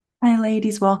Hi,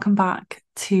 ladies. Welcome back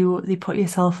to the Put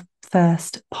Yourself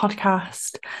First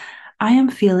podcast. I am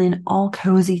feeling all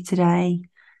cozy today.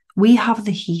 We have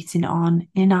the heating on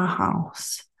in our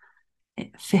house.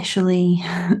 Officially,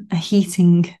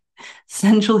 a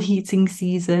central heating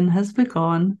season has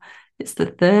begun. It's the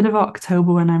 3rd of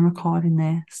October when I'm recording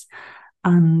this,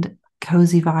 and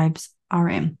cozy vibes are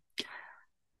in.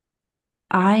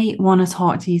 I want to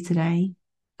talk to you today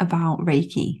about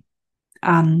Reiki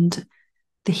and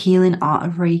the healing art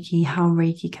of Reiki, how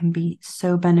Reiki can be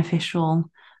so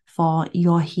beneficial for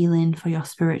your healing, for your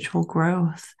spiritual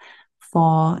growth,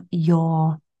 for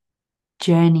your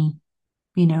journey,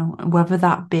 whether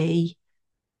that be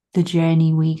the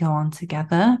journey we go on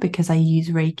together, because I use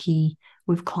Reiki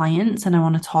with clients and I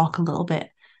want to talk a little bit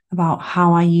about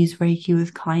how I use Reiki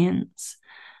with clients.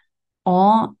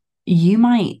 Or you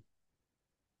might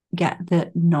get the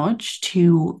nudge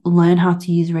to learn how to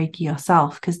use Reiki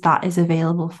yourself, because that is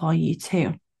available for you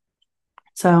too.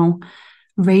 So,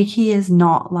 Reiki is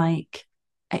not like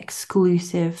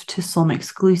exclusive to some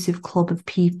exclusive club of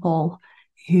people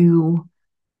who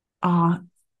are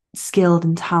skilled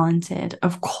and talented.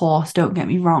 Of course, don't get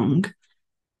me wrong,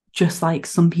 just like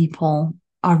some people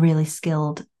are really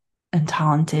skilled and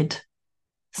talented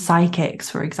psychics,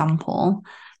 for example,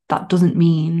 that doesn't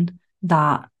mean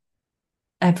that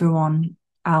everyone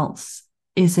else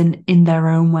isn't in their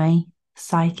own way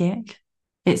psychic.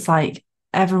 It's like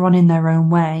everyone in their own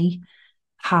way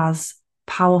has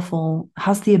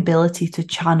has the ability to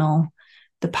channel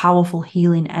the powerful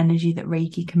healing energy that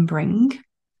Reiki can bring.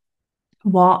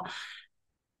 What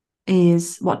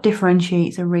what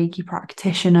differentiates a Reiki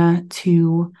practitioner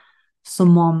to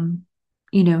someone,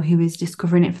 who is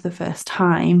discovering it for the first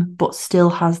time, but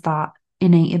still has that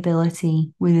innate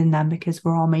ability within them, because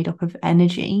we're all made up of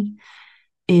energy,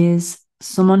 is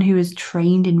someone who is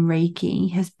trained in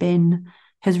Reiki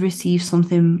has received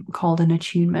something called an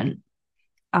attunement.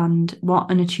 And what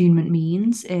an attunement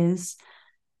means is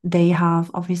they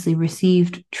have obviously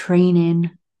received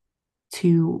training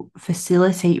to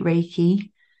facilitate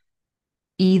Reiki,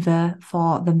 either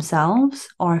for themselves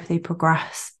or if they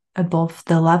progress above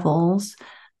the levels,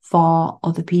 for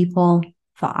other people,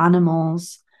 for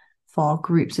animals, for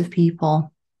groups of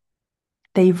people.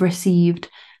 They've received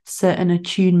certain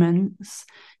attunements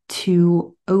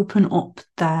to open up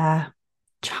their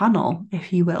channel,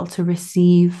 if you will, to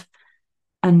receive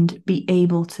and be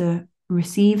able to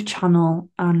receive, channel,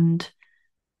 and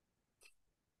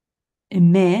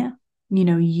emit,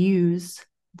 use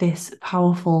this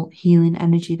powerful healing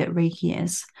energy that Reiki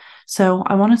is. So,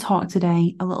 I want to talk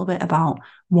today a little bit about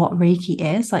what Reiki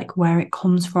is, like where it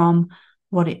comes from,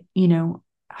 what it,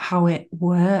 how it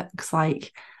works,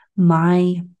 like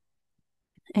my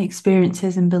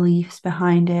experiences and beliefs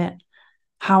behind it,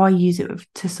 how I use it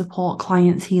to support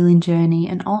clients' healing journey,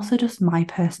 and also just my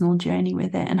personal journey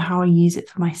with it and how I use it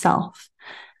for myself.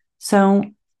 So,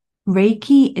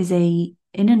 Reiki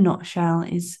in a nutshell,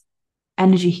 is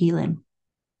energy healing.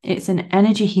 It's an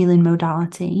energy healing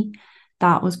modality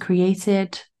that was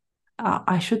created,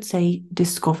 I should say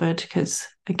discovered, because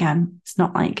again, it's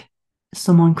not like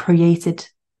someone created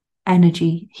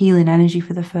healing energy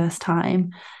for the first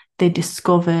time. They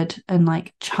discovered and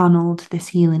like channeled this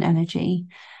healing energy.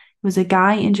 It was a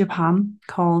guy in Japan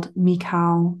called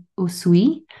Mikao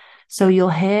Usui. So you'll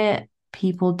hear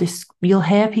people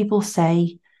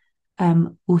say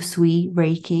Usui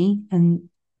Reiki, and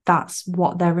that's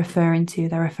what they're referring to.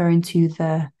 They're referring to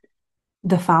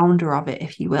the founder of it,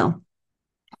 if you will.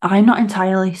 I'm not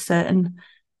entirely certain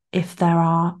if there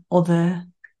are other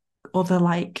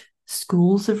like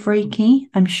schools of Reiki.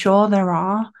 I'm sure there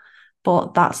are,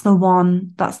 but that's the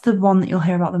one that you'll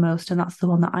hear about the most, and that's the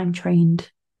one that I'm trained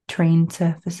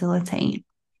to facilitate.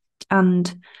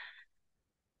 And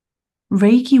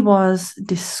Reiki was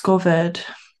discovered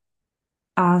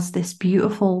as this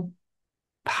beautiful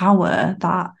power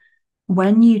that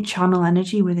when you channel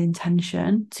energy with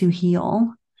intention to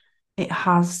heal, it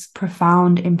has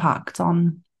profound impact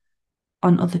on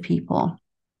other people.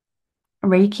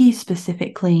 Reiki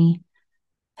specifically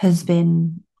has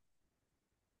been,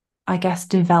 I guess,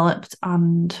 developed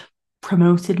and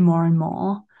promoted more and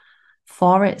more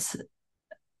for its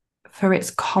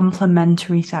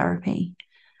complementary therapy.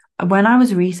 When I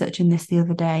was researching this the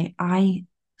other day, I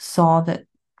saw that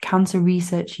Cancer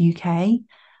Research UK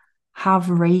have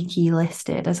Reiki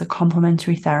listed as a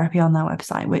complementary therapy on their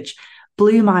website, which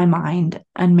blew my mind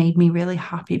and made me really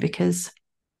happy, because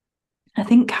I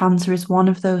think cancer is one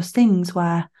of those things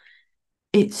where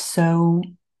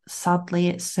sadly,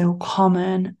 it's so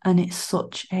common, and it's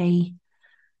such a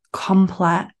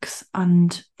complex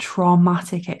and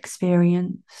traumatic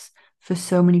experience for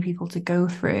so many people to go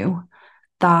through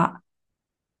that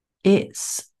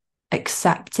it's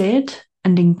accepted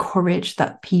and encouraged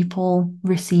that people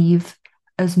receive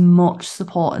as much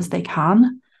support as they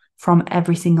can from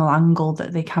every single angle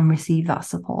that they can receive that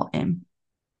support in.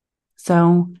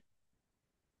 So,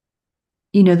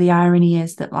 the irony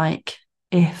is that, like,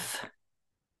 if,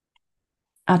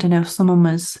 I don't know,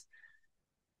 someone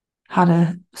had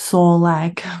a sore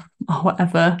leg or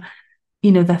whatever,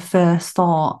 their first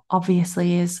thought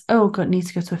obviously is, oh, God, need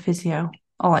to go to a physio,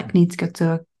 or like need to go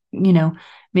to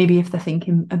maybe if they're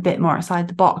thinking a bit more outside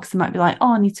the box, they might be like,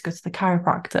 oh, I need to go to the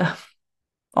chiropractor.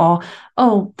 Or,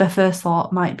 oh, their first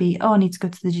thought might be, oh, I need to go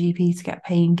to the GP to get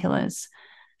painkillers.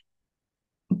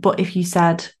 But if you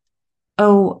said,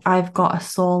 oh, I've got a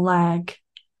sore leg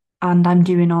and I'm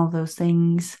doing all those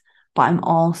things, but I'm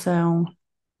also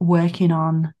working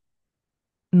on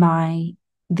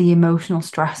the emotional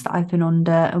stress that I've been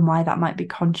under and why that might be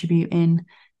contributing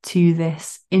to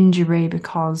this injury,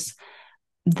 because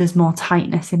there's more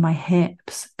tightness in my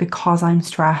hips because I'm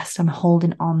stressed. I'm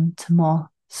holding on to more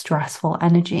stressful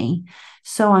energy.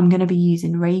 So I'm going to be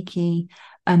using Reiki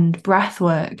and breath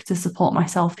work to support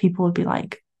myself. People would be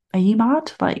like, are you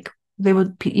mad? Like, they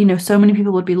would, so many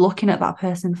people would be looking at that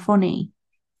person funny.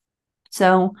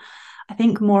 So I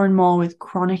think more and more with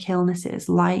chronic illnesses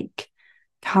like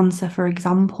cancer, for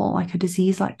example, like a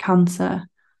disease like cancer,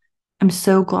 I'm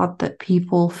so glad that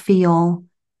people feel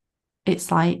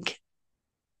it's like,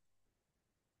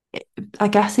 I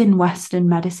guess in Western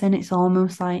medicine, it's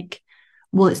almost like,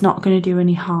 well, it's not going to do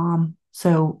any harm.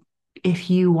 So if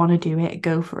you want to do it,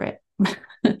 go for it.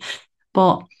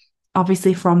 But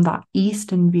obviously, from that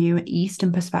Eastern view,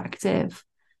 Eastern perspective,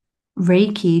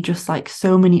 Reiki, just like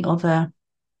so many other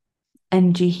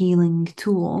energy healing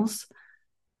tools,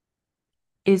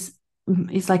 is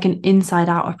like an inside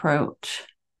out approach.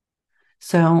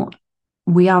 So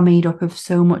we are made up of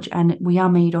so much, and we are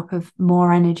made up of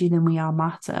more energy than we are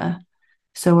matter.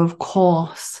 So of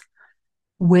course,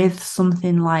 with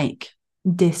something like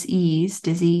disease,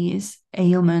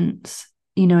 ailments,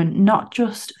 not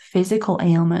just physical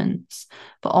ailments,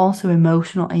 but also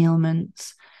emotional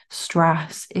ailments,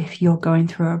 stress, if you're going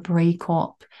through a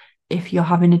breakup, if you're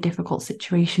having a difficult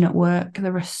situation at work,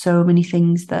 there are so many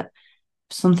things that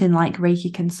something like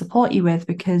Reiki can support you with,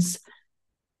 because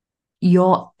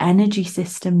your energy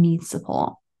system needs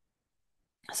support.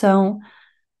 So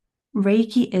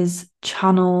Reiki is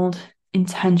channeled,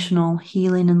 intentional,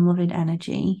 healing and loving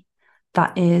energy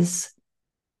that is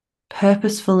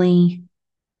purposefully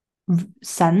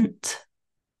sent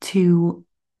to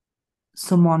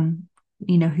someone,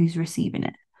 who's receiving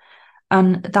it.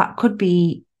 And that could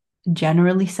be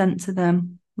generally sent to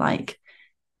them, like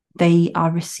they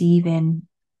are receiving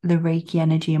the Reiki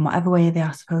energy in whatever way they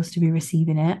are supposed to be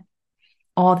receiving it.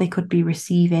 Or they could be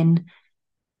receiving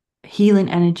healing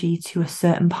energy to a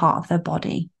certain part of their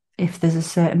body if there's a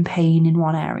certain pain in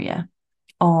one area,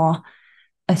 or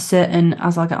a certain,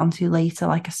 as I'll get onto later,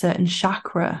 like a certain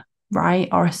chakra, right?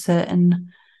 Or a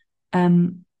certain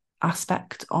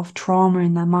aspect of trauma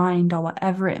in their mind, or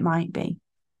whatever it might be.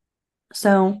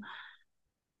 So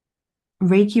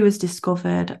Reiki was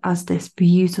discovered as this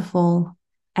beautiful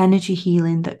energy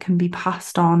healing that can be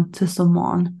passed on to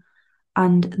someone,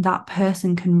 and that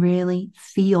person can really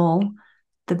feel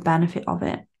the benefit of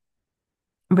it.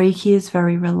 Reiki is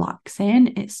very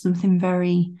relaxing. It's something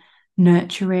very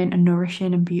nurturing and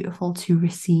nourishing and beautiful to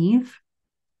receive.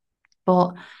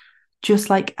 But just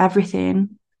like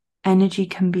everything, energy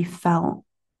can be felt,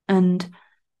 and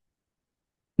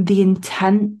the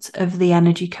intent of the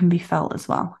energy can be felt as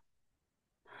well.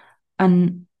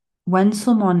 And when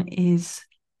someone is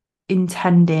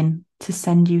intending to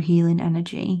send you healing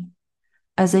energy,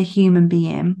 as a human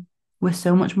being, we're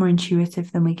so much more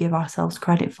intuitive than we give ourselves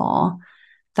credit for.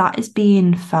 That is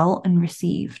being felt and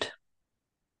received.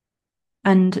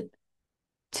 And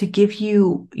to give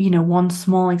you, one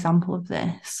small example of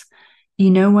this,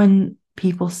 when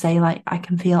people say, like, I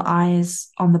can feel eyes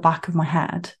on the back of my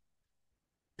head,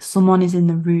 someone is in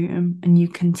the room and you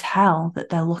can tell that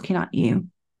they're looking at you,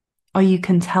 or you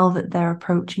can tell that they're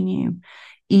approaching you,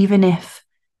 even if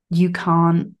you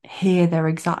can't hear their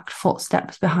exact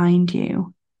footsteps behind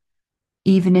you,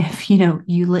 even if,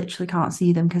 you literally can't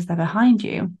see them because they're behind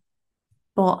you,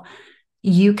 but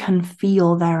you can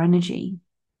feel their energy.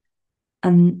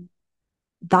 And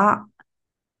that,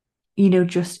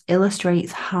 just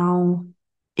illustrates how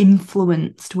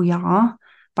influenced we are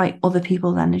by other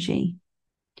people's energy.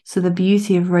 So the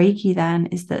beauty of Reiki then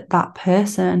is that that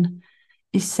person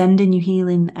is sending you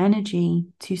healing energy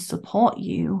to support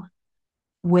you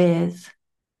with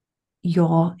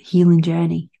your healing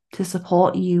journey. to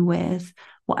support you with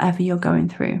whatever you're going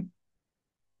through.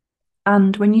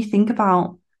 And when you think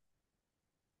about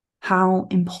how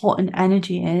important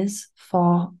energy is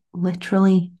for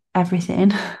literally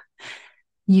everything,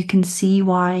 you can see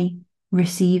why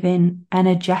receiving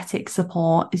energetic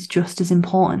support is just as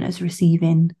important as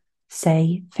receiving,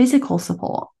 say, physical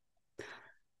support.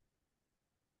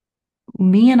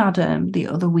 Me and Adam the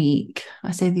other week,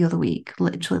 I say the other week,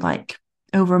 literally like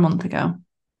over a month ago,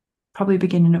 probably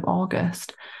beginning of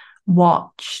August,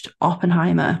 watched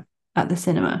Oppenheimer at the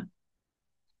cinema.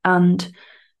 And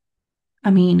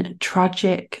I mean,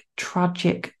 tragic,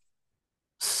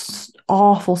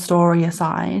 awful story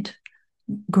aside,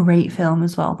 great film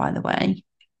as well, by the way.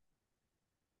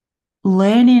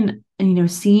 Learning,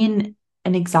 seeing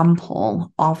an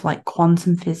example of like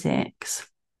quantum physics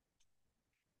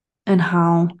and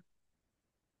how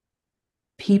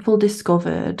people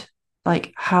discovered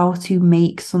like how to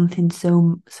make something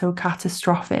so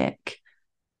catastrophic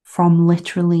from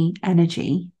literally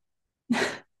energy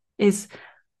is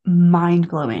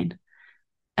mind-blowing.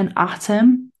 An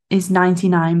atom is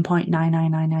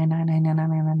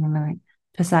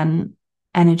 99.999999999%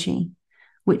 energy,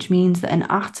 which means that an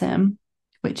atom,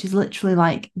 which is literally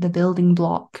like the building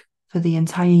block for the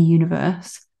entire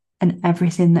universe and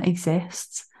everything that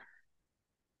exists,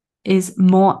 is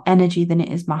more energy than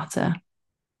it is matter.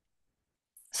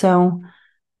 So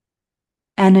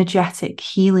energetic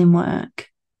healing work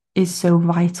is so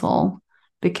vital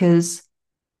because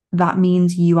that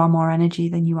means you are more energy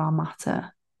than you are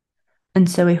matter. And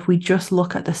so if we just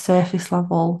look at the surface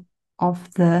level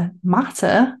of the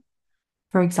matter,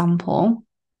 for example,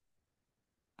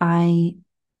 I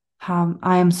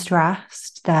am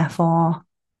stressed, therefore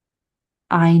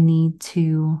I need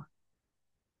to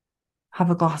have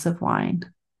a glass of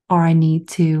wine, or I need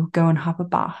to go and have a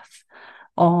bath,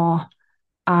 or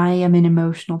I am in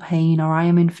emotional pain, or I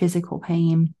am in physical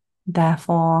pain,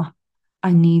 therefore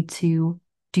I need to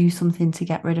do something to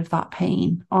get rid of that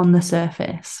pain on the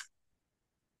surface.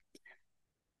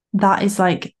 That is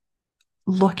like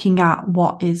looking at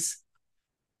what is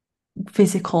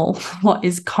physical, what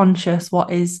is conscious,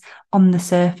 what is on the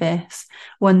surface,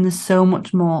 when there's so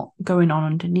much more going on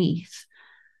underneath.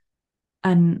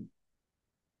 And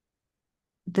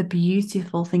the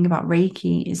beautiful thing about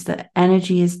Reiki is that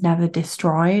energy is never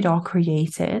destroyed or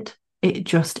created. It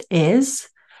just is,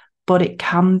 but it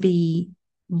can be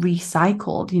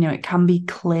recycled, it can be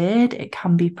cleared, it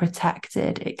can be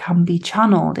protected, it can be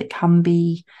channeled, it can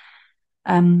be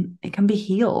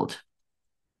healed.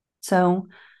 So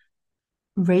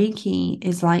Reiki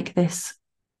is like this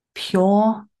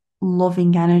pure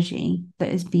loving energy that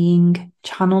is being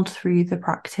channeled through the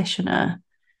practitioner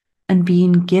and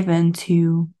being given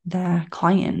to their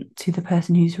client, to the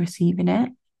person who's receiving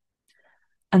it.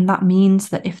 And that means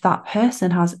that if that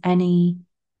person has any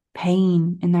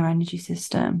pain in their energy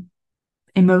system,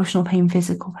 emotional pain,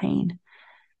 physical pain,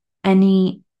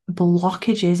 any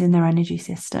blockages in their energy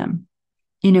system,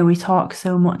 we talk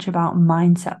so much about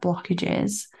mindset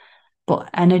blockages, but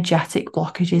energetic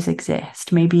blockages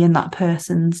exist, maybe in that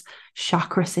person's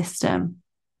chakra system.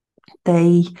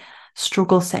 They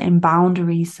struggle setting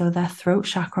boundaries, so their throat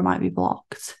chakra might be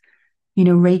blocked.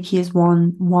 Reiki is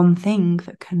one thing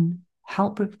that can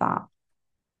help with that.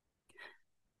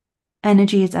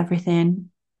 Energy is everything.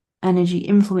 Energy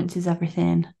influences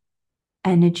everything.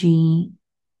 Energy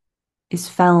is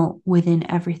felt within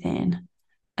everything.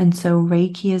 And so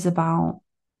Reiki is about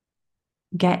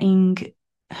getting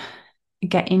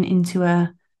into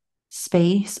a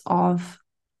space of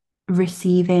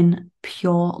receiving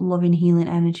pure loving healing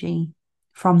energy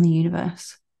from the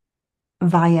universe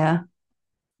via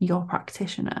your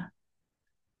practitioner.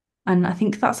 And I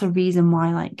think that's a reason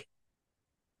why like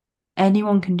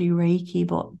anyone can do Reiki,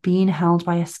 but being held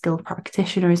by a skilled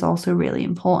practitioner is also really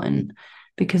important,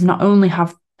 because not only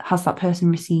has that person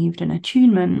received an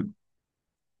attunement,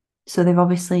 so they've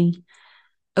obviously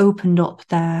opened up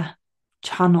their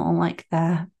channel, like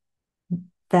their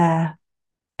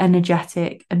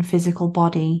energetic and physical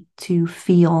body to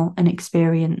feel and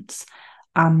experience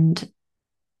and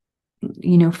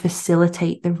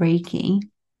facilitate the Reiki,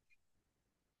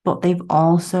 but they've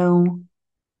also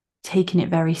taken it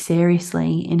very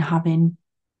seriously in having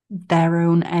their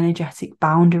own energetic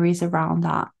boundaries around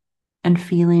that and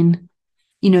feeling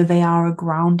they are a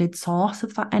grounded source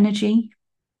of that energy.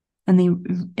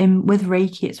 And with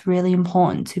Reiki, it's really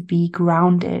important to be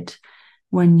grounded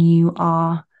when you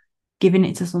are giving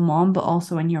it to someone, but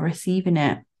also when you're receiving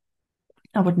it.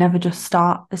 I would never just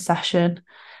start a session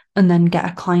and then get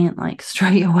a client like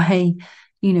straight away,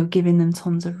 giving them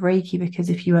tons of Reiki, because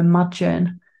if you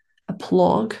imagine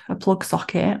a plug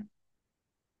socket,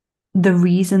 the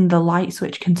reason the light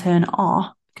switch can turn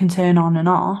on and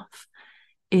off,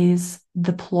 is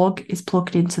the plug is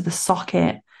plugged into the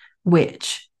socket,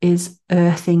 which is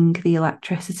earthing the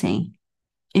electricity.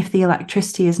 If the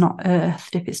electricity is not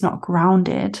earthed, if it's not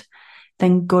grounded,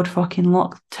 then good fucking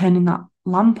luck turning that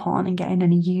lamp on and getting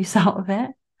any use out of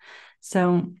it.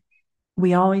 So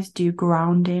we always do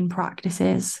grounding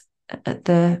practices at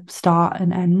the start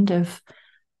and end of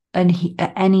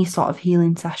any sort of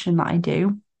healing session that I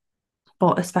do,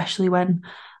 but especially when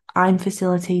I'm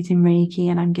facilitating Reiki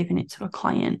and I'm giving it to a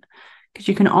client, because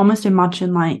you can almost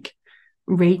imagine like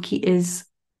Reiki is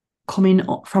coming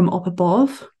up from up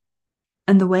above.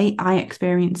 And the way I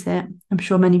experience it, I'm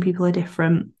sure many people are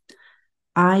different.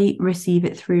 I receive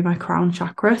it through my crown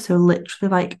chakra. So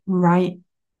literally like right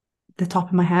the top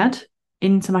of my head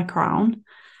into my crown,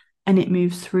 and it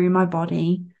moves through my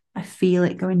body. I feel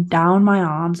it going down my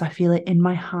arms. I feel it in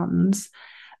my hands,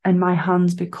 and my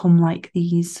hands become like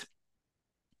these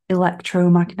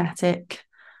electromagnetic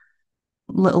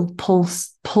little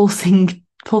pulsation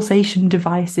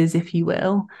devices, if you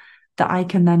will, that I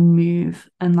can then move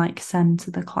and like send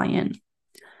to the client.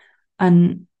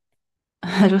 And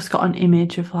I just got an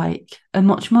image of like a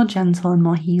much more gentle and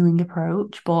more healing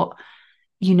approach. But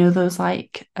you know, those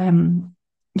like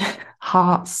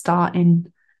heart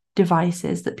starting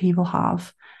devices that people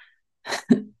have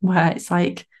where it's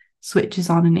like switches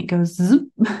on and it goes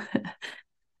zoop.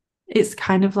 It's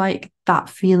kind of like that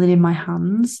feeling in my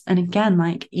hands. And again,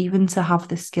 like even to have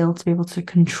the skill to be able to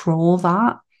control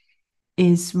that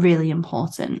is really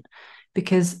important,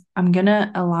 because I'm going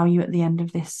to allow you at the end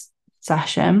of this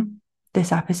session,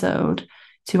 this episode,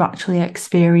 to actually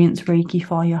experience Reiki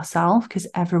for yourself, because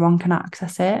everyone can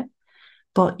access it.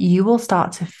 But you will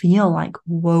start to feel like,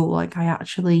 whoa, like I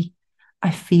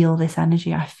feel this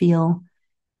energy. I feel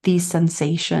these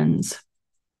sensations.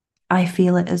 I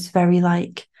feel it as very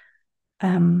like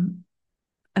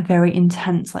a very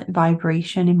intense like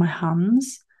vibration in my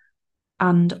hands.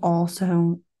 And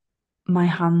also my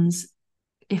hands,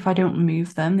 if I don't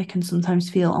move them, they can sometimes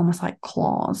feel almost like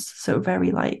claws. So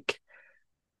very like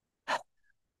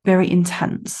very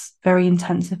intense, very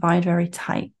intensified, very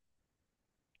tight.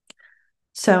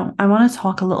 So I want to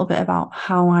talk a little bit about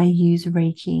how I use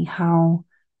Reiki, how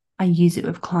I use it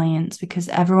with clients, because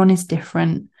everyone is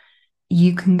different.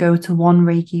 You can go to one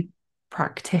Reiki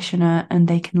practitioner and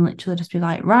they can literally just be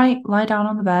like, right, lie down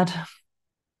on the bed,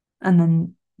 and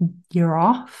then you're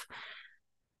off.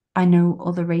 I know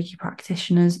other Reiki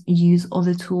practitioners use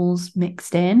other tools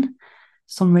mixed in.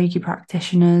 Some Reiki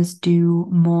practitioners do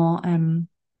more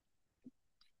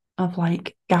of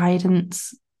like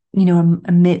guidance, you know,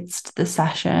 amidst the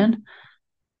session.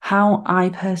 How I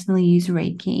personally use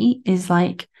Reiki is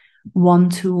like one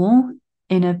tool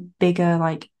in a bigger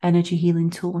like energy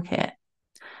healing toolkit.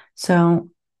 So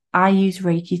I use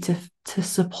Reiki to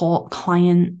support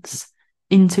clients'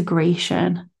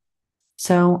 integration.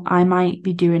 So I might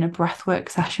be doing a breathwork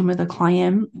session with a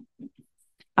client,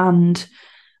 and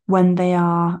when they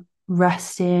are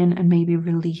resting and maybe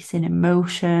releasing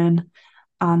emotion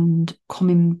and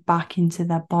coming back into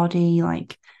their body,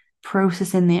 like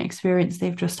processing the experience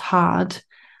they've just had,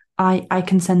 I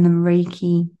can send them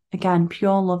Reiki, again,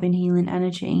 pure loving healing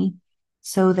energy,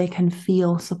 so they can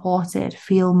feel supported,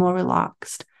 feel more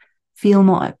relaxed, feel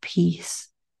more at peace.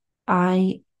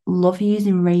 I love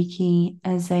using Reiki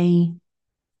as a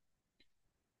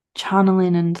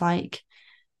channeling and like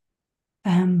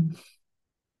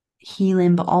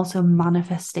healing, but also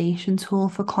manifestation tool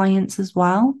for clients as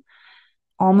well.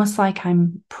 Almost like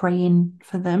I'm praying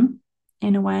for them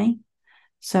in a way.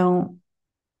 So,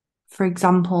 for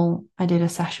example, I did a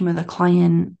session with a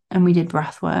client and we did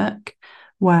breath work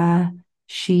where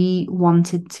she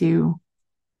wanted to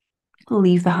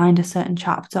leave behind a certain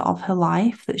chapter of her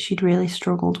life that she'd really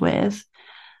struggled with.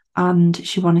 And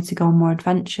she wanted to go on more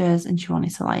adventures, and she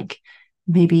wanted to like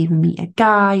maybe even meet a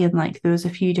guy. And like there was a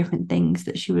few different things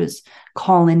that she was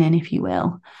calling in, if you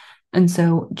will. And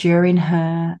so during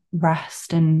her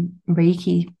rest and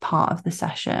Reiki part of the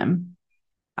session,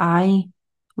 I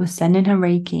was sending her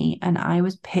Reiki and I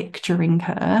was picturing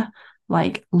her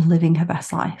like living her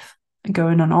best life,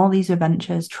 going on all these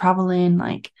adventures, traveling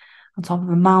like on top of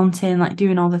a mountain, like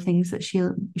doing all the things that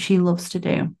she loves to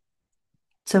do.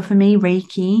 So for me,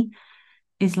 Reiki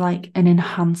is like an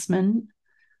enhancement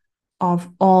of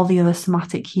all the other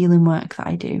somatic healing work that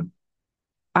I do.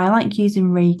 I like using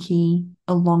Reiki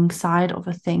alongside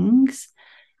other things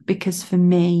because for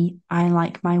me, I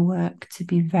like my work to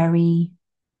be very,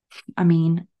 I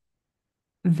mean,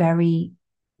 very,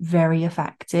 very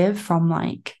effective from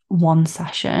like one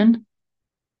session.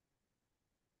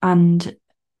 And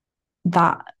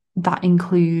that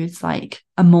includes like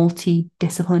a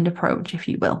multi-disciplined approach, if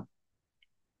you will.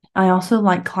 I also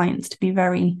like clients to be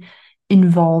very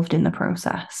involved in the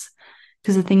process,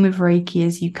 because the thing with Reiki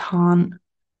is you can't,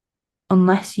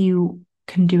 unless you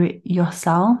can do it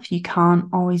yourself, you can't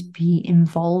always be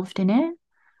involved in it.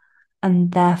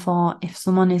 And therefore, if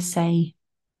someone is, say,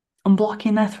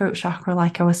 unblocking their throat chakra,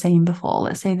 like I was saying before,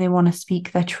 let's say they want to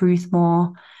speak their truth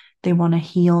more, they want to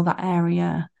heal that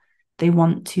area, they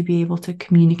want to be able to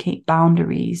communicate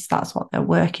boundaries, that's what they're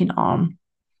working on.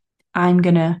 I'm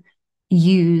going to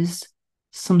use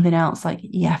something else like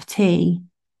EFT,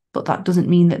 but that doesn't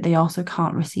mean that they also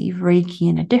can't receive Reiki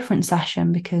in a different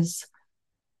session, because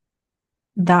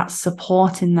that's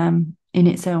supporting them in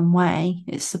its own way.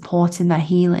 It's supporting their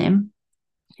healing.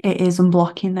 It is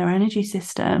unblocking their energy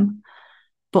system.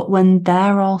 But when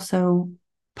they're also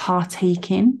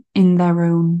partaking in their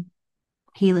own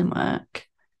healing work,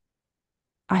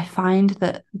 I find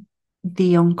that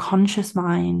the unconscious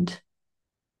mind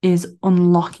is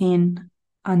unlocking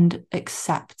and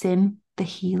accepting the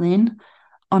healing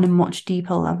on a much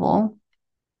deeper level.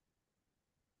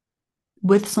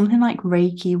 With something like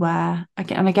Reiki, where,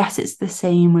 again, and I guess it's the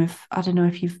same with, I don't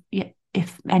know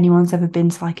if anyone's ever been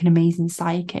to like an amazing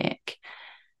psychic,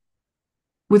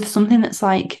 with something that's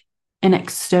like an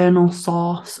external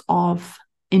source of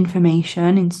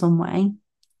information in some way,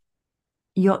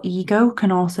 your ego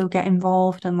can also get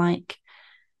involved and like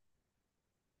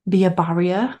be a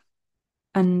barrier.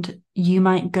 And you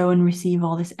might go and receive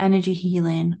all this energy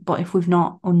healing, but if we've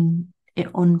not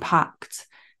unpacked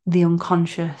the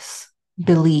unconscious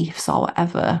beliefs or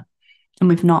whatever, and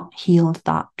we've not healed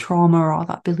that trauma or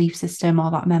that belief system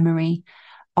or that memory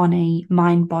on a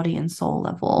mind, body, and soul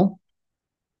level,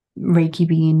 Reiki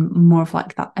being more of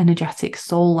like that energetic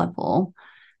soul level,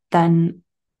 then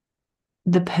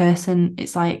the person,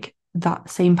 it's like that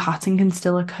same pattern can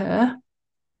still occur.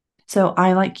 So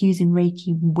I like using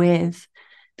Reiki with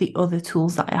the other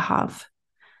tools that I have.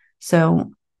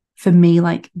 So for me,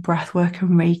 like breathwork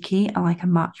and Reiki are like a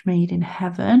match made in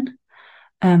heaven.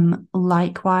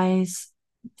 Likewise,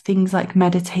 things like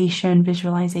meditation,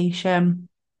 visualization.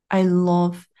 I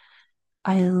love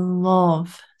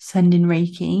sending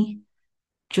Reiki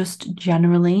just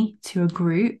generally to a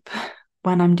group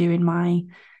when I'm doing my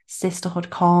sisterhood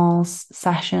calls,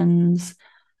 sessions,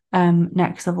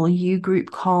 next level U group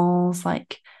calls,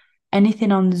 like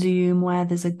anything on Zoom where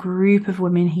there's a group of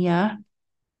women here.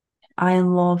 I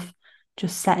love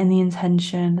just setting the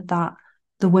intention that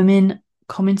the women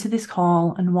coming to this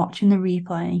call and watching the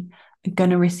replay are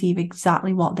going to receive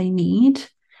exactly what they need.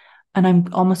 And I'm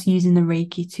almost using the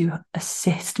Reiki to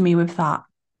assist me with that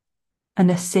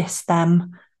and assist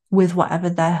them with whatever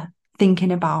they're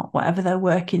thinking about, whatever they're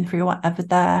working through, whatever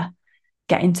they're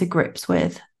getting to grips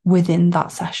with within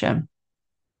that session.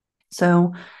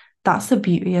 So that's the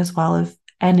beauty as well of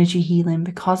energy healing,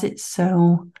 because it's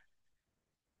so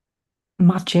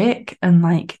magic and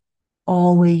like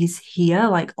always here,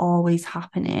 like always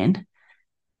happening.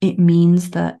 It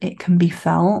means that it can be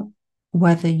felt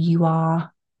whether you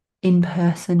are in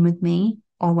person with me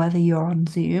or whether you're on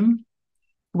Zoom,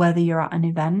 whether you're at an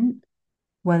event,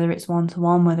 whether it's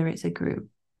one-to-one, whether it's a group.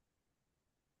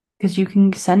 Because you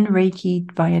can send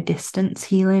Reiki via distance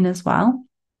healing as well.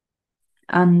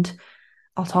 And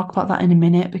I'll talk about that in a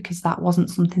minute, because that wasn't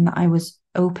something that I was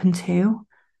open to.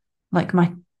 Like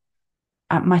my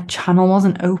channel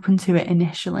wasn't open to it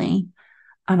initially,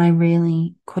 and I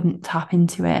really couldn't tap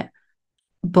into it.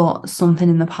 But something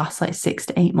in the past like 6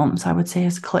 to 8 months, I would say,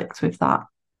 has clicked with that.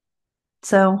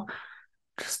 So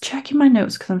just checking my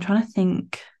notes, because I'm trying to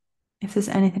think if there's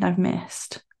anything I've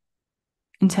missed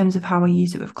in terms of how I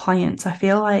use it with clients. I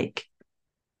feel like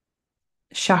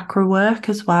chakra work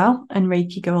as well and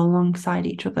Reiki go alongside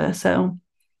each other. So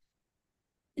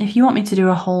if you want me to do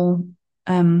a whole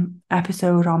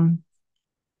episode on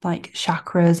like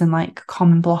chakras and like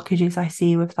common blockages I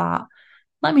see with that,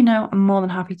 let me know. I'm more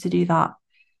than happy to do that.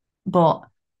 But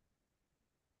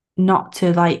not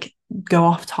to like go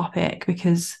off topic,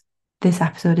 because this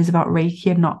episode is about Reiki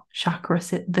and not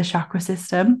the chakra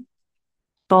system.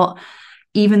 But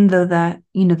even though they're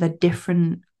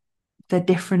different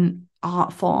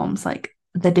art forms, like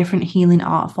the different healing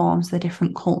art forms, the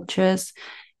different cultures.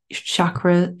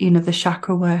 Chakra, the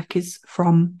chakra work is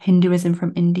from Hinduism,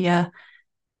 from India.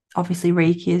 Obviously,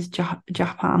 Reiki is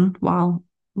Japan, while,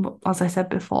 as I said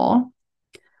before.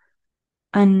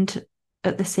 And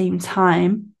at the same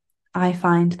time, I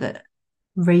find that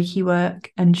Reiki work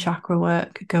and chakra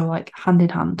work go like hand in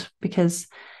hand, because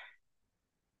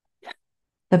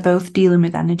they're both dealing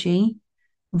with energy.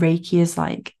 Reiki is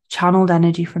like channeled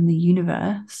energy from the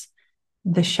universe.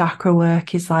 The chakra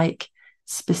work is like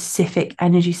specific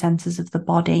energy centers of the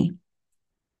body.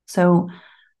 So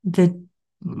the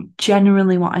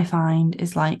generally what I find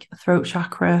is like throat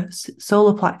chakra,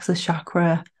 solar plexus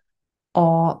chakra,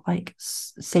 or like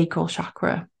sacral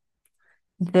chakra.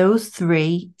 Those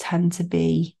three tend to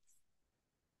be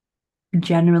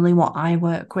generally what I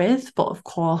work with, but of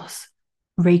course,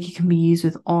 Reiki can be used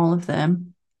with all of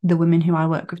them. The women who I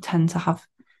work with tend to have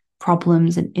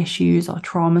problems and issues or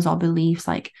traumas or beliefs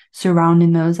like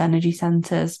surrounding those energy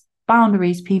centers,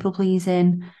 boundaries, people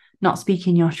pleasing, not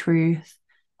speaking your truth,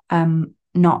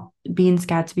 not being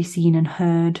scared to be seen and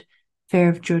heard, fear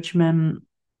of judgment,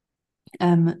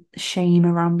 shame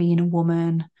around being a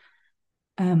woman,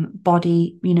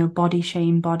 body, body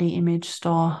shame, body image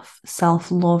stuff,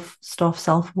 self-love stuff,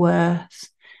 self-worth,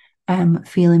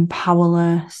 feeling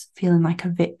powerless, feeling like a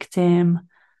victim,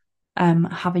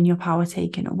 having your power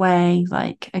taken away,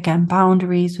 like again,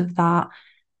 boundaries with that.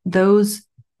 Those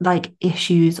like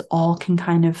issues all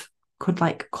could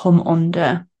like come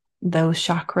under those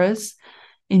chakras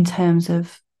in terms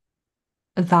of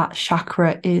that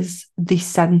chakra is the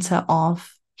center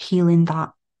of healing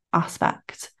that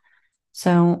aspect.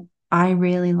 So I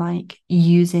really like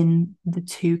using the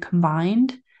two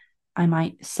combined. I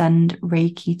might send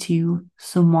Reiki to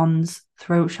someone's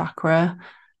throat chakra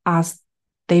as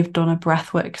they've done a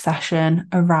breathwork session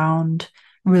around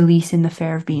releasing the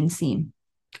fear of being seen,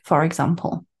 for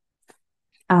example.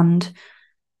 And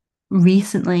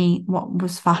recently, what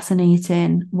was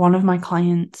fascinating, one of my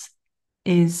clients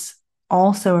is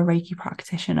also a Reiki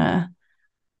practitioner,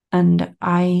 and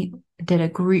I did a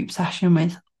group session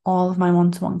with all of my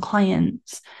one-to-one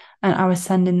clients, and I was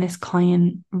sending this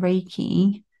client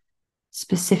Reiki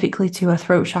specifically to her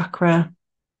throat chakra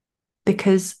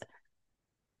because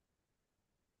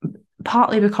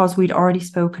partly because we'd already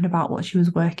spoken about what she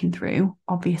was working through.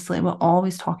 Obviously, we're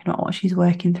always talking about what she's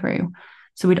working through.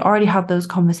 So we'd already had those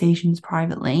conversations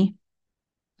privately.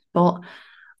 But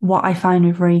what I find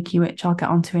with Reiki, which I'll get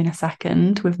onto in a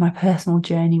second, with my personal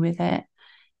journey with it,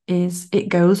 is it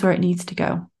goes where it needs to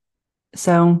go.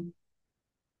 So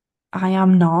I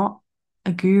am not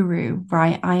a guru,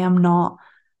 right? I am not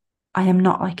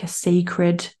like a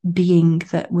sacred being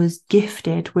that was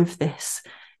gifted with this,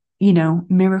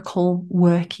 miracle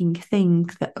working thing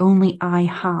that only I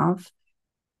have.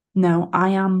 No, I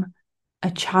am a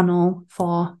channel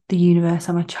for the universe.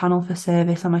 I'm a channel for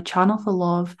service. I'm a channel for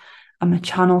love. I'm a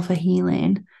channel for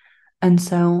healing. And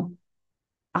so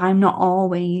I'm not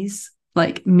always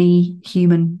like me,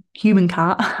 human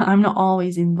cat. I'm not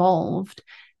always involved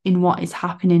in what is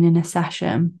happening in a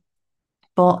session,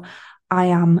 but I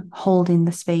am holding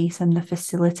the space and the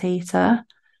facilitator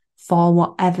for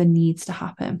whatever needs to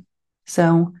happen.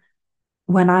 So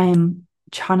when I'm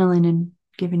channeling and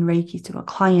giving Reiki to a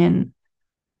client,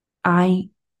 I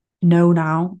know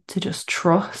now to just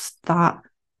trust that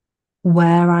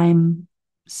where I'm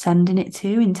sending it to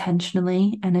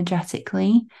intentionally,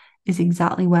 energetically, is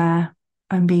exactly where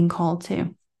I'm being called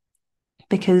to.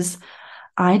 Because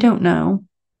I don't know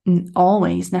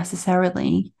always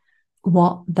necessarily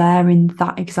what they're in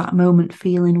that exact moment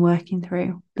feeling working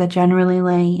through. They're generally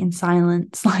lay in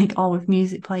silence, like all with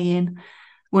music playing.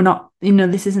 We're not,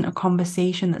 this isn't a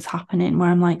conversation that's happening where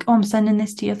I'm like, oh, I'm sending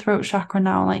this to your throat chakra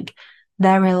now. Like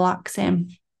they're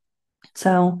relaxing.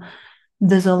 So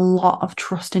there's a lot of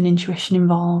trust and intuition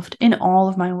involved in all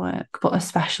of my work, but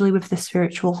especially with the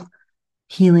spiritual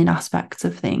healing aspects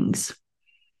of things.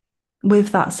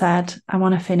 With that said, I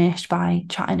want to finish by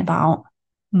chatting about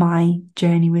my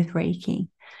journey with Reiki.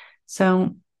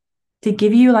 So, to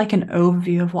give you like an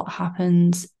overview of what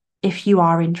happens if you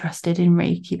are interested in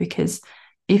Reiki, because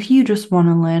if you just want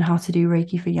to learn how to do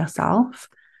Reiki for yourself,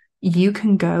 you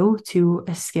can go to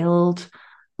a skilled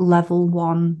level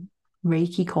 1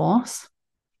 Reiki course.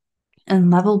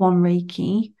 And level 1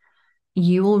 Reiki,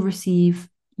 you will receive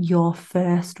your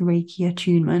first Reiki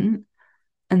attunement.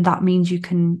 And that means you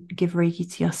can give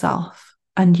Reiki to yourself.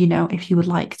 And, if you would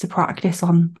like to practice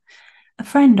on a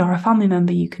friend or a family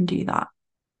member, you can do that.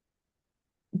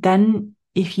 Then,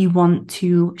 if you want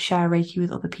to share Reiki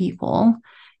with other people,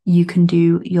 you can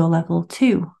do your level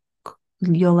 2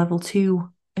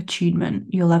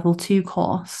 attunement, your level 2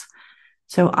 course.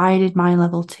 So I did my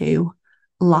level 2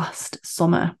 last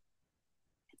summer.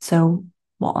 So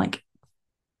what, like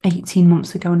 18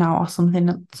 months ago now or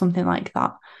something like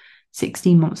that,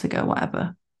 16 months ago,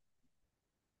 whatever.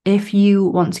 If you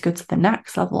want to go to the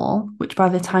next level, which by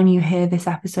the time you hear this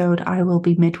episode, I will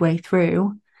be midway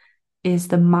through, is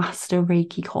the Master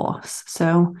Reiki course.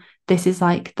 So this is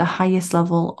like the highest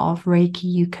level of Reiki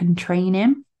you can train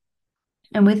in.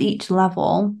 And with each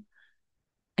level,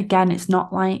 again, it's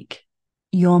not like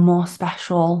you're more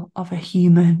special of a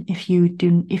human if you've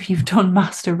done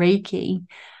Master Reiki,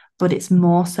 but it's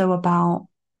more so about,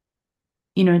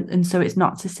 and so it's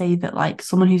not to say that like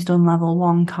someone who's done level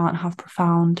one can't have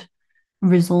profound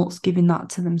results giving that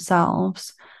to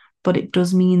themselves, but it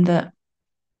does mean that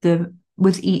the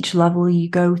with each level you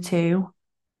go to,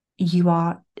 you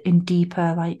are in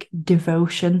deeper like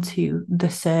devotion to the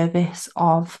service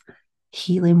of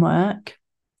healing work.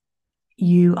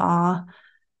 You are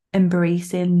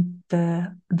embracing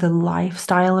the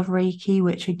lifestyle of Reiki,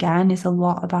 which again is a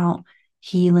lot about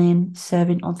healing,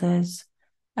 serving others,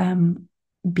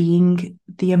 being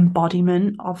the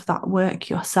embodiment of that work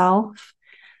yourself.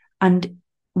 And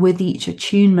with each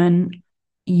attunement,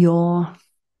 your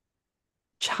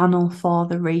channel for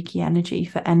the Reiki energy,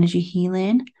 for energy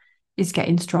healing, is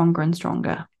getting stronger and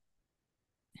stronger.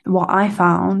 What I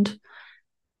found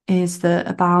is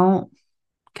that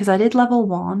because I did level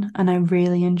one and I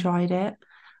really enjoyed it.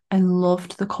 I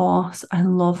loved the course. I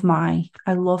love my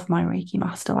Reiki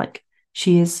master. Like,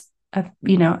 she is an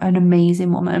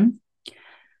amazing woman.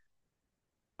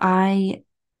 I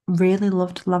really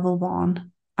loved level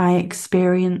one. I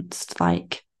experienced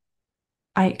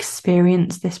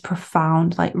this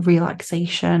profound like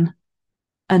relaxation,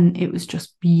 and it was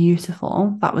just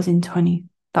beautiful. That would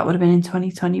have been in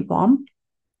 2021.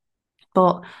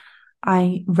 But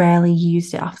I rarely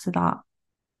used it after that.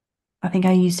 I think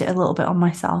I used it a little bit on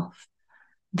myself.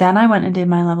 Then I went and did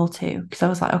my level two because I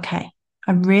was like, okay,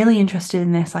 I'm really interested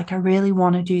in this. Like, I really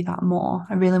want to do that more.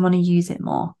 I really want to use it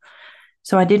more.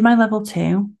 So I did my level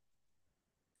two.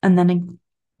 And then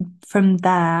from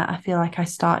there, I feel like I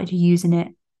started using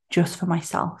it just for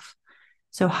myself.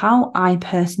 So, how I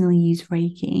personally use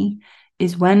Reiki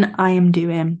is when I am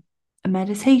doing a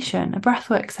meditation, a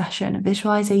breathwork session, a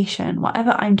visualization,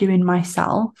 whatever I'm doing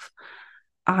myself,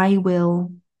 I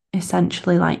will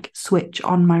essentially like switch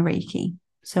on my Reiki.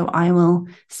 So, I will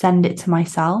send it to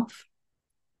myself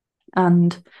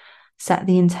and set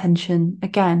the intention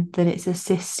again that it's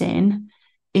assisting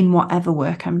in whatever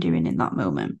work I'm doing in that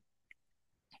moment.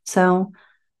 So,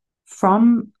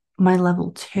 from my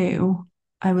level two,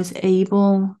 I was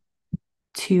able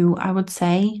to, I would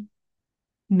say,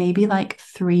 maybe like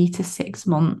 3 to 6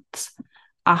 months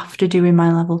after doing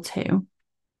my level two,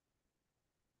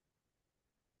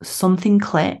 something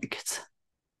clicked.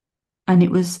 And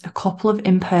it was a couple of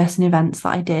in-person events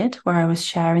that I did where I was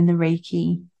sharing the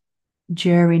Reiki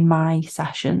during my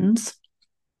sessions.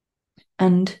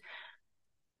 And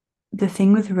the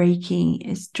thing with Reiki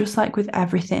is just like with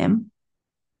everything,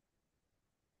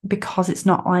 because it's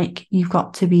not like you've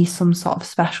got to be some sort of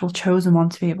special chosen one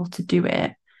to be able to do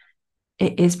it.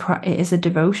 It is a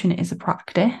devotion, it is a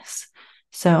practice.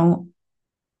 So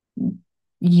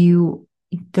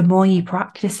the more you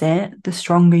practice it, the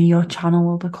stronger your channel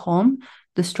will become,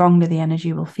 the stronger the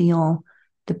energy will feel,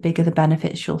 the bigger the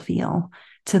benefits you'll feel,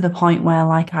 to the point where,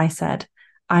 like I said,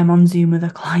 I'm on Zoom with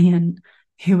a client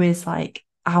who is like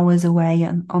hours away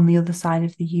and on the other side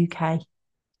of the UK.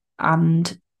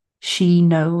 And she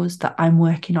knows that I'm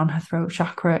working on her throat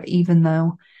chakra, even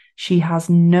though she has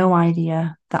no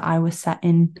idea that I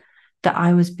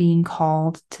was being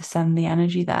called to send the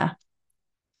energy there.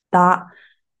 That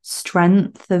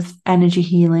strength of energy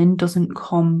healing doesn't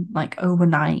come like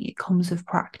overnight, it comes with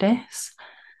practice.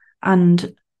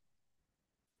 And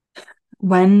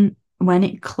when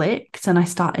it clicked and I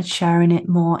started sharing it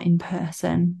more in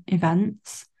person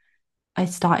events, I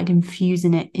started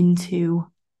infusing it into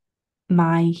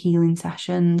my healing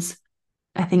sessions.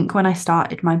 I think when I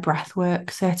started my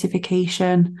breathwork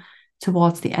certification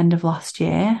towards the end of last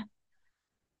year,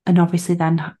 and obviously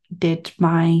then did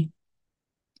my,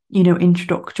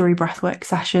 introductory breathwork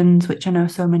sessions, which I know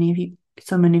so many of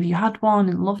you had one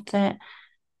and loved it.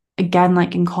 Again,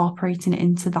 like incorporating it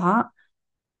into that,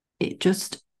 it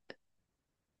just,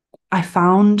 I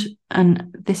found,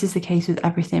 and this is the case with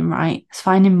everything, right? It's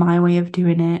finding my way of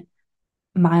doing it.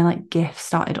 My like gift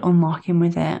started unlocking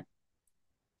with it.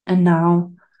 And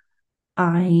now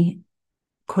I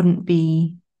couldn't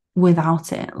be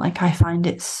without it. Like, I find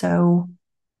it so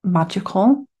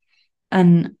magical.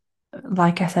 And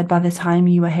like I said, by the time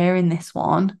you are hearing this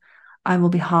one, I will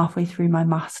be halfway through my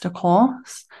master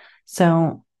course.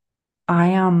 So I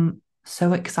am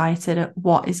so excited at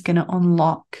what is going to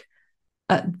unlock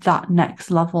at that next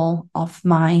level of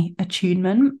my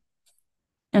attunement.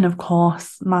 And of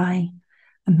course, my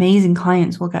amazing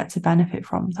clients will get to benefit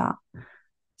from that.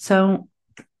 So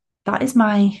that is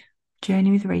my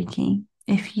journey with Reiki.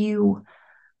 If you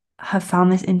have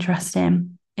found this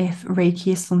interesting, if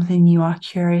Reiki is something you are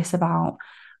curious about,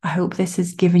 I hope this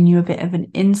has given you a bit of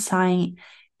an insight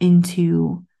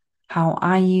into how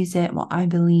I use it, what I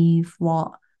believe,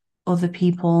 what other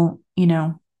people,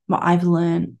 what I've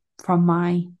learned from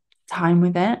my time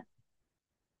with it.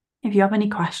 If you have any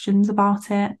questions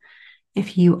about it,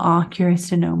 if you are curious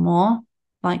to know more,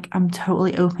 like I'm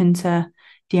totally open to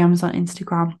DMs on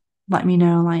Instagram. Let me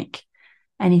know like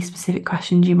any specific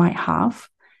questions you might have.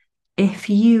 If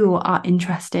you are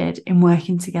interested in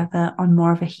working together on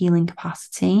more of a healing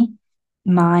capacity,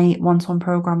 my one-to-one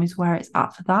program is where it's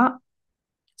at for that.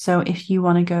 So if you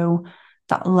want to go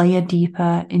that layer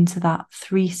deeper into that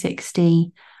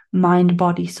 360 mind,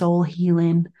 body, soul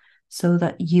healing so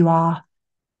that you are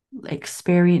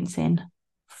experiencing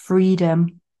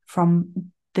freedom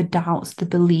from the doubts, the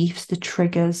beliefs, the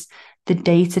triggers, the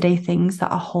day-to-day things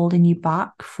that are holding you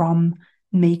back from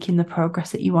making the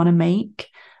progress that you want to make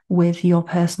with your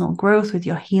personal growth, with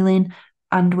your healing,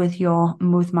 and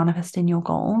with manifesting your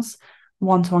goals.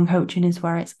 One-to-one coaching is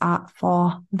where it's at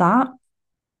for that.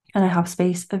 And I have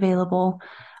space available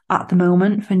at the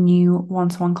moment for new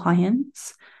one-to-one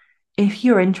clients. If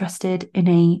you're interested in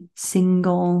a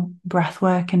single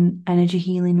breathwork and energy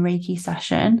healing Reiki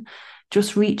session,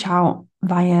 just reach out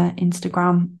via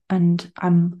Instagram, and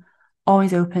I'm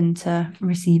always open to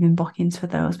receiving bookings for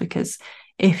those, because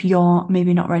if you're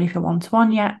maybe not ready for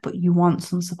one-to-one yet, but you want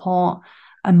some support,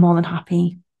 I'm more than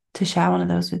happy to share one of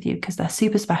those with you because they're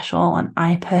super special and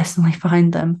I personally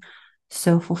find them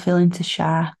so fulfilling to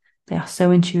share. They are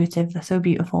so intuitive, they're so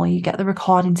beautiful. You get the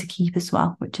recording to keep as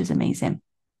well, which is amazing.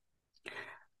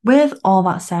 With all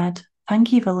that said,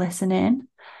 thank you for listening.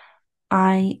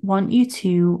 I want you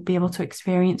to be able to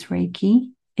experience Reiki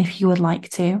if you would like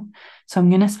to. So I'm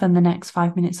going to spend the next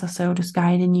 5 minutes or so just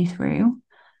guiding you through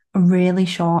a really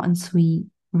short and sweet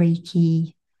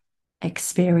Reiki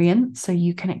experience so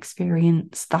you can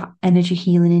experience that energy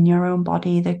healing in your own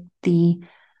body, the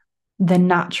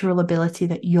natural ability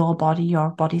that your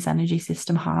body's energy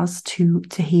system has to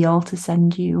heal, to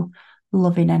send you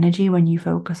loving energy when you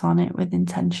focus on it with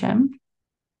intention.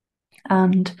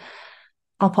 And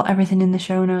I'll put everything in the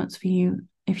show notes for you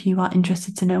if you are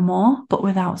interested to know more. But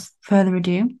without further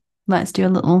ado, let's do a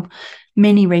little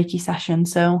mini Reiki session.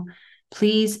 So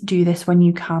please do this when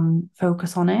you can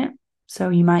focus on it. So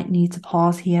you might need to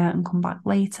pause here and come back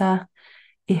later.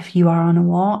 If you are on a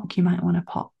walk, you might want to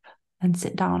pop and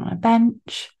sit down on a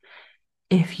bench.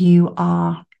 If you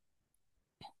are,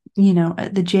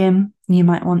 at the gym, you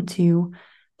might want to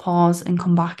pause and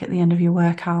come back at the end of your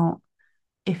workout.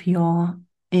 If you're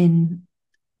in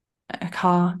a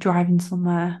car driving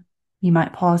somewhere, you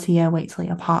might pause here, wait till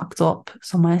you're parked up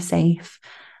somewhere safe.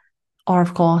 Or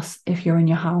of course, if you're in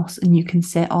your house and you can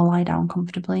sit or lie down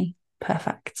comfortably,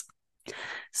 perfect.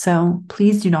 So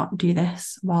please do not do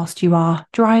this whilst you are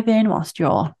driving, whilst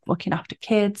you're looking after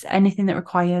kids, anything that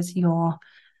requires your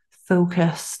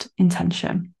focused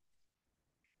intention.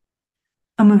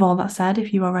 And with all that said,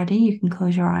 if you are ready, you can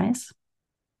close your eyes.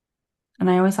 And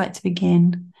I always like to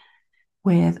begin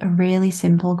with a really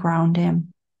simple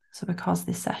grounding. So because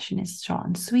this session is short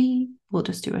and sweet, we'll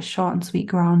just do a short and sweet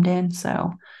grounding. So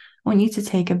I want you to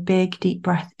take a big deep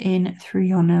breath in through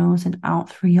your nose and out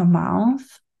through your mouth.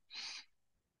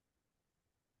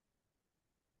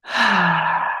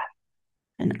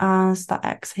 And as that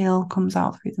exhale comes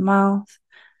out through the mouth,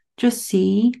 just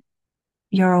see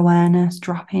your awareness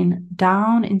dropping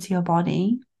down into your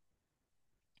body,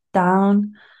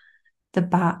 down the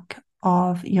back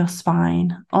of your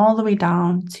spine, all the way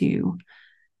down to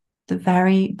the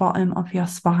very bottom of your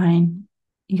spine,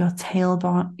 your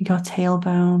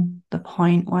tailbone, the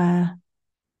point where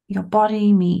your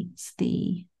body meets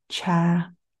the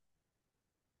chair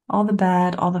or the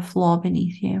bed or the floor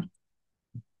beneath you.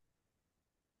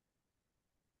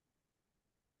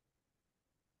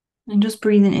 And just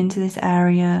breathing into this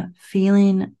area,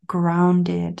 feeling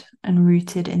grounded and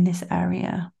rooted in this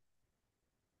area.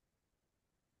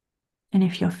 And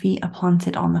if your feet are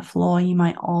planted on the floor, you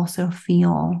might also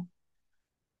feel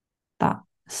that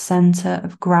center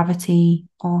of gravity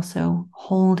also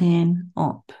holding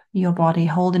up your body,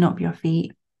 holding up your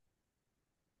feet,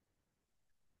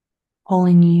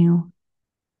 pulling you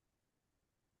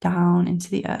down into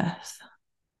the earth.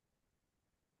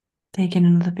 Taking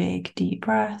another big deep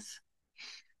breath.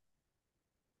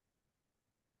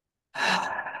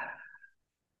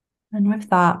 And with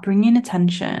that, bringing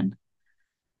attention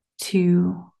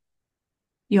to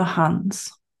your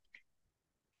hands.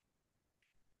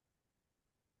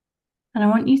 And I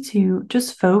want you to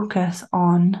just focus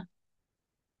on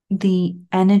the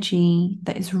energy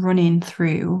that is running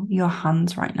through your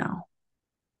hands right now.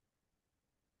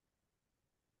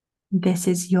 This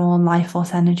is your life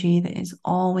force energy that is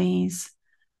always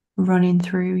running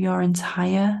through your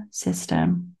entire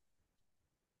system.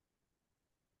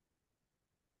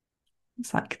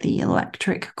 It's like the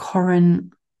electric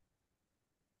current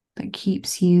that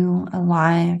keeps you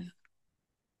alive,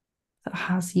 that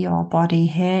has your body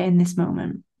here in this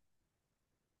moment.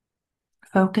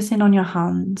 Focusing on your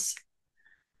hands,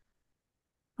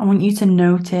 I want you to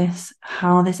notice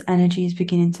how this energy is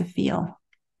beginning to feel.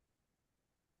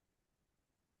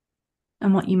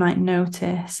 And what you might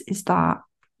notice is that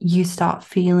you start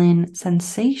feeling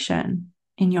sensation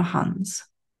in your hands.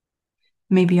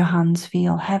 Maybe your hands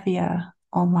feel heavier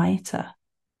or lighter.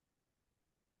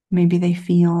 Maybe they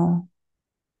feel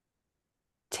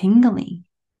tingly.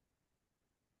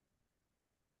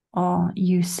 Or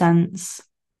you sense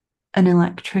an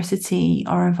electricity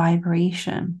or a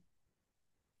vibration.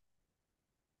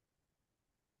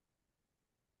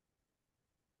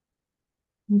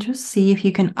 And just see if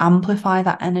you can amplify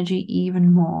that energy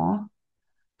even more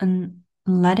and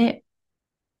let it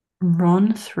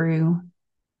run through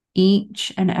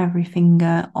each and every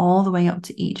finger, all the way up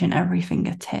to each and every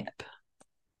fingertip,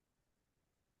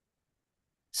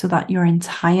 so that your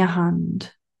entire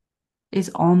hand is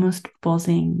almost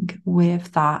buzzing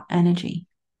with that energy.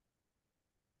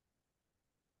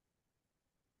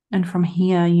 And from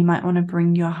here, you might want to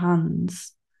bring your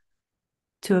hands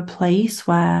to a place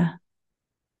where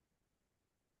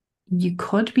you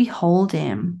could be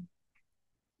holding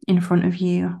in front of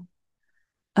you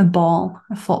a ball,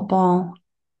 a football,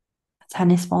 a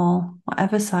tennis ball,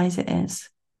 whatever size it is.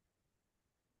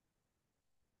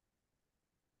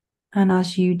 And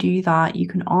as you do that, you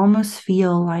can almost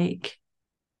feel like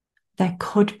there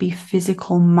could be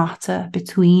physical matter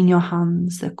between your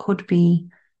hands. There could be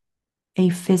a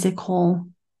physical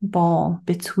ball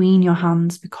between your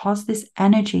hands because this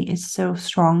energy is so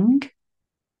strong.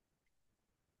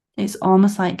 It's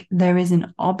almost like there is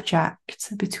an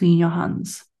object between your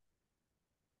hands.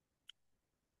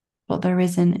 But there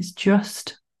isn't, it's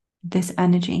just this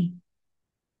energy,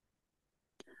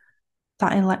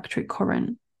 that electric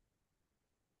current.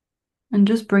 And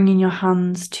just bringing your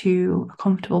hands to a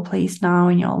comfortable place now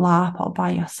in your lap or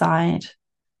by your side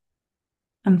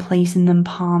and placing them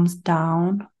palms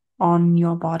down on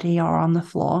your body or on the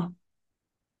floor.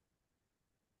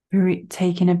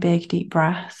 Taking a big deep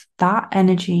breath. That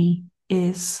energy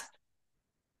is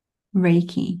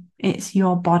Reiki. It's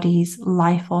your body's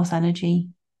life force energy.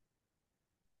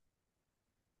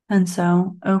 And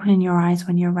so opening your eyes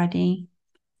when you're ready,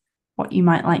 what you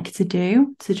might like to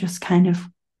do to just kind of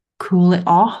cool it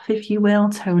off, if you will,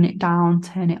 tone it down,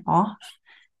 turn it off,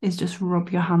 is just rub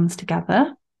your hands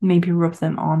together. Maybe rub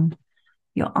them on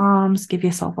your arms, give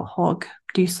yourself a hug,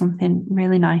 do something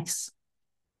really nice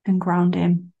and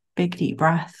grounding. Big deep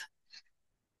breath.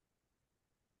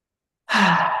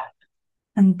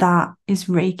 And that is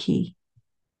Reiki.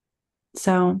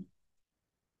 So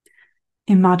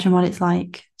imagine what it's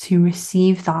like to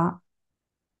receive that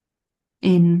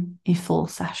in a full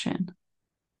session,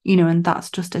 and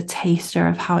that's just a taster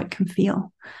of how it can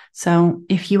feel. So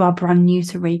if you are brand new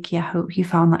to Reiki, I hope you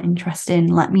found that interesting.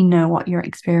 Let me know what your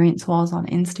experience was on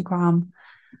Instagram.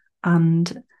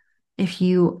 And if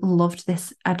you loved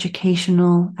this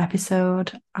educational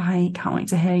episode, I can't wait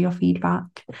to hear your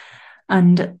feedback.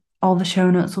 And all the show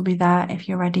notes will be there if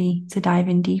you're ready to dive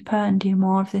in deeper and do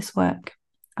more of this work.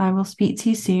 I will speak to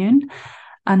you soon.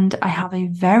 And I have a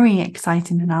very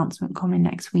exciting announcement coming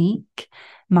next week.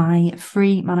 My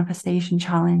free manifestation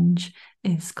challenge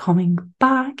is coming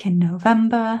back in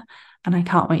November, and I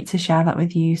can't wait to share that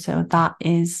with you. So that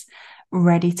is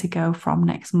ready to go from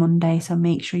next Monday. So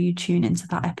make sure you tune into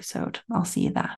that episode. I'll see you there.